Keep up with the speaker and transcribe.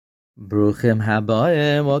Bruchim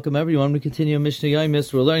habayim. Welcome everyone. We continue Mishna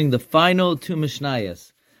Yomis. We're learning the final two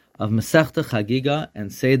Mishnayos of Mesechta Chagigah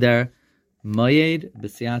and Seder Moed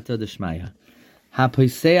b'siyata d'shmaya.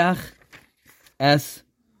 Hapoiseach es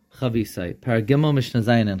chavisai. Paragimel Mishnah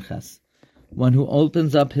Zayin and Ches. One who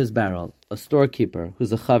opens up his barrel, a storekeeper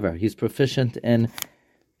who's a chaver. He's proficient in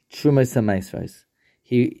trumos and maasros.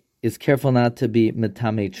 He is careful not to be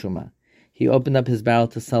metamei truma. He opened up his barrel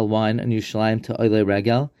to sell wine in Yerushalayim to Oile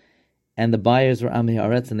Regel, and the buyers were Amei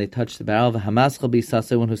Haaretz, and they touched the barrel. V'hamaschal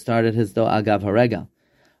b'saseh, one who started his dough agav haregel,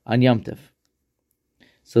 on Yom Tov.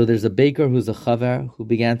 So there's a baker who's a chaver who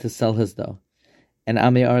began to sell his dough, and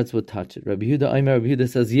Amei Haaretz would touch it. Rabbi Yehuda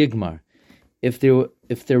says Yigmar. If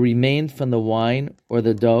there remained from the wine or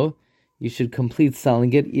the dough, you should complete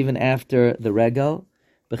selling it even after the regel,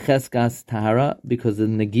 b'cheskas tahara, because the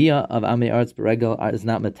negia of Amei Haaretz b'regel is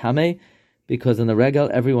not metame, because in the regel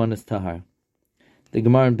everyone is tahar. The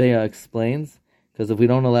Gemara in Beya explains, because if we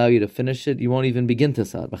don't allow you to finish it, you won't even begin to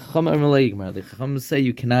sell it. The Chacham say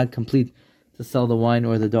you cannot complete to sell the wine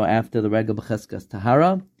or the dough after the regel b'cheskas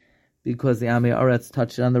tahara, because the Amei Haaretz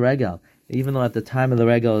touched it on the regel. Even though at the time of the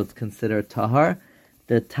regel it's considered tahar,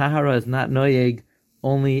 the tahara is not noyeg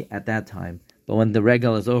only at that time. But when the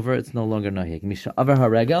regel is over, it's no longer noyeg. Misha avar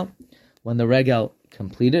haregel, when the regel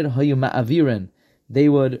completed, hayu ma'avirin, they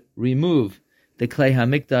would remove the klei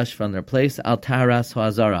hamikdash from their place, al taharas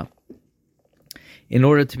ha'azara, in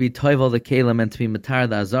order to be toivel the kelim and to be matar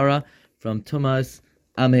the azara from tumas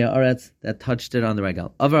Amei Haaretz that touched it on the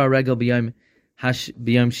regel. Avar haregel b'yom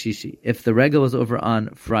shishi, if the regel was over on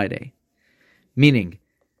Friday. Meaning,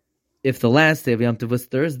 if the last day of Yom Tov was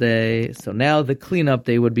Thursday, so now the cleanup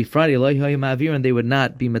day would be Friday, and they would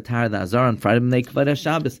not be matar the azar on Friday,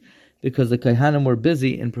 Shabbos, because the Kohanim were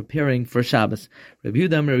busy in preparing for Shabbos. Rabbi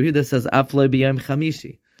Yehuda says, Afloi b'yom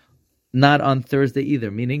chamishi, not on Thursday either,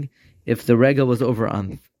 meaning, if the regel was over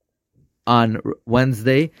on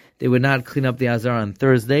Wednesday, they would not clean up the azar on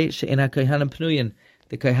Thursday. She'ena Kohanim pnuyin,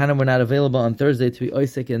 the Kohanim were not available on Thursday to be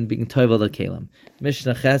oisek and being toivel the kelim.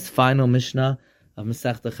 Mishnah Ches, final Mishnah of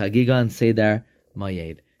Mesechta Chagigah and Seder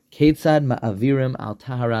Moed. Ketzad ma'avirim al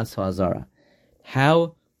taharas ha'azara.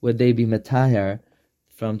 How would they be mataher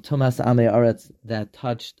from tumas Amei Haaretz that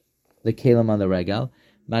touched the kelim on the regel?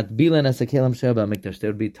 Matbilan as a kelim sheba mikdash. They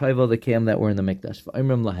would be toivel the kelim that were in the mikdash.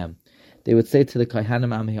 V'imrim lahem. They would say to the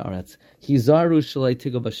Kohanim Amei Haaretz, Hizaru shalai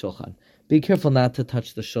tigo b'shulchan. Be careful not to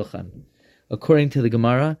touch the shulchan. According to the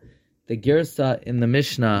Gemara, the Gersa in the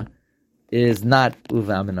Mishnah is not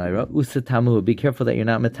uva menaira, usatamu. Be careful that you're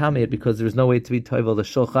not metamid, because there's no way to be toivel the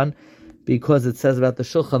shulchan, because it says about the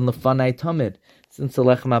shulchan lefanai tamid. Since the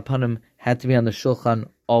lechem apanim had to be on the shulchan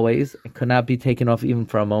always, it could not be taken off even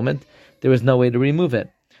for a moment, there was no way to remove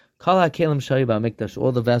it. Kol hakelim shayiba mikdash,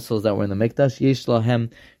 all the vessels that were in the mikdash, yesh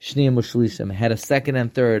lahem shniyim u'shlishim, had a second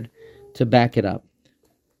and third to back it up.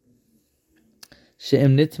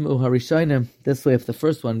 She'im nitmu harishonim. This way, if the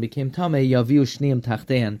first one became tamei, yaviu shniyim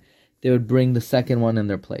tachtein, they would bring the second one in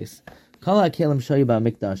their place. Kol hakelim shayiba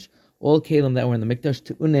mikdash, all kelim that were in the mikdash,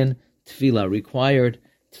 tu'unin tefila, required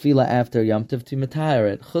tefila after Yom Tov to matayar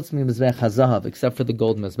it. Chutz mi mizbeach hazahav, except for the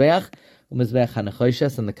gold mizbeach, u'mizbeach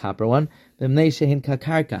hanechoshes, and the copper one, b'mnei shehin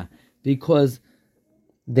kakarka, because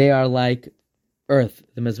they are like earth.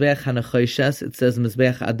 The mizbeach hanechoshes, it says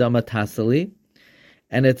mizbeach adama tasali,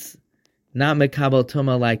 and it's not mekabel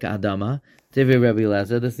tuma like adama. Divrei Rabbi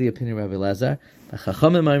Elazar, this is the opinion of Rabbi Elazar. The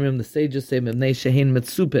Chachamim, the sages say mibnei shehin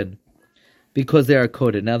mitzupin, because they are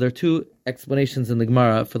coated. Now there are two explanations in the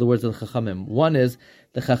Gemara for the words of the Chachamim. One is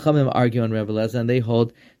the Chachamim argue on Rabbi Elazar, and they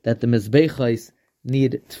hold that the mizbechos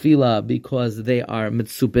need tefillah because they are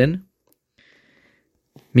mitzupin,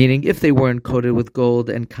 meaning if they weren't coated with gold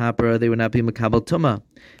and copper, they would not be mekabel tuma,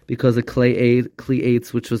 because a kli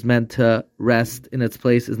eitz, which was meant to rest in its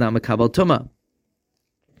place, is not mekabel tuma.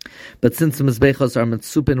 But since the mizbechos are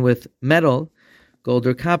mitzupin with metal, gold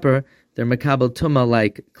or copper, they're mekabel tuma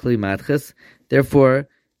like kli matches. Therefore,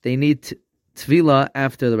 they need tefillah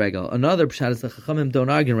after the regel. Another pshat is the Chachamim don't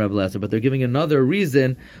argue in Rebbe Lezer, but they're giving another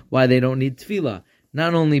reason why they don't need tefillah.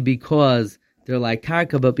 Not only because they're like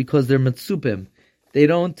karka, but because they're mitzupim. You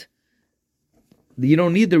don't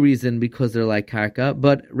need the reason because they're like karka,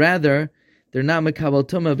 but rather they're not mekabel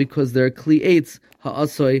tuma because they're kli eitz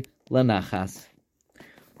ha'asoy lanachas.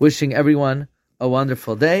 Wishing everyone a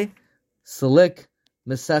wonderful day. Salik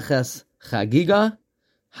Meseches Chagigah,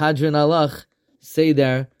 Hadrin Alach,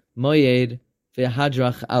 Seder Moed,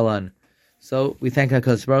 Ve'hadrach Alan. So we thank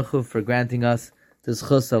HaKadosh Baruch Hu for granting us this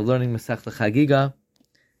chus of learning Mesechta Chagigah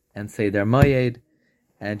and Seder Moed.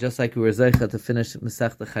 And just like we were Zoicha to finish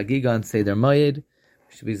Mesechta Chagigah and Seder Moed,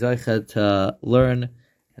 we should be Zoicha to learn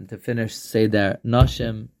and to finish Seder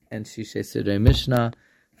Nashim and Shishe Seder Mishna,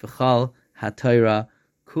 V'chal HaTorah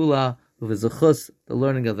Kula, U'v'zuchus, the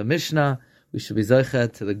learning of the Mishnah. We should be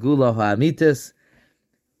Zoche to the Gula HaAmitis,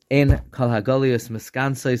 in Kal HaGolius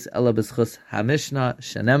Miskansois Ela B'zchus HaMishna,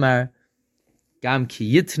 Shenemar, Gam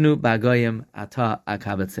Ki Yitnu B'Agoyim Ata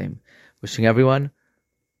Akabetzim. Wishing everyone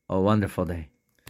a wonderful day.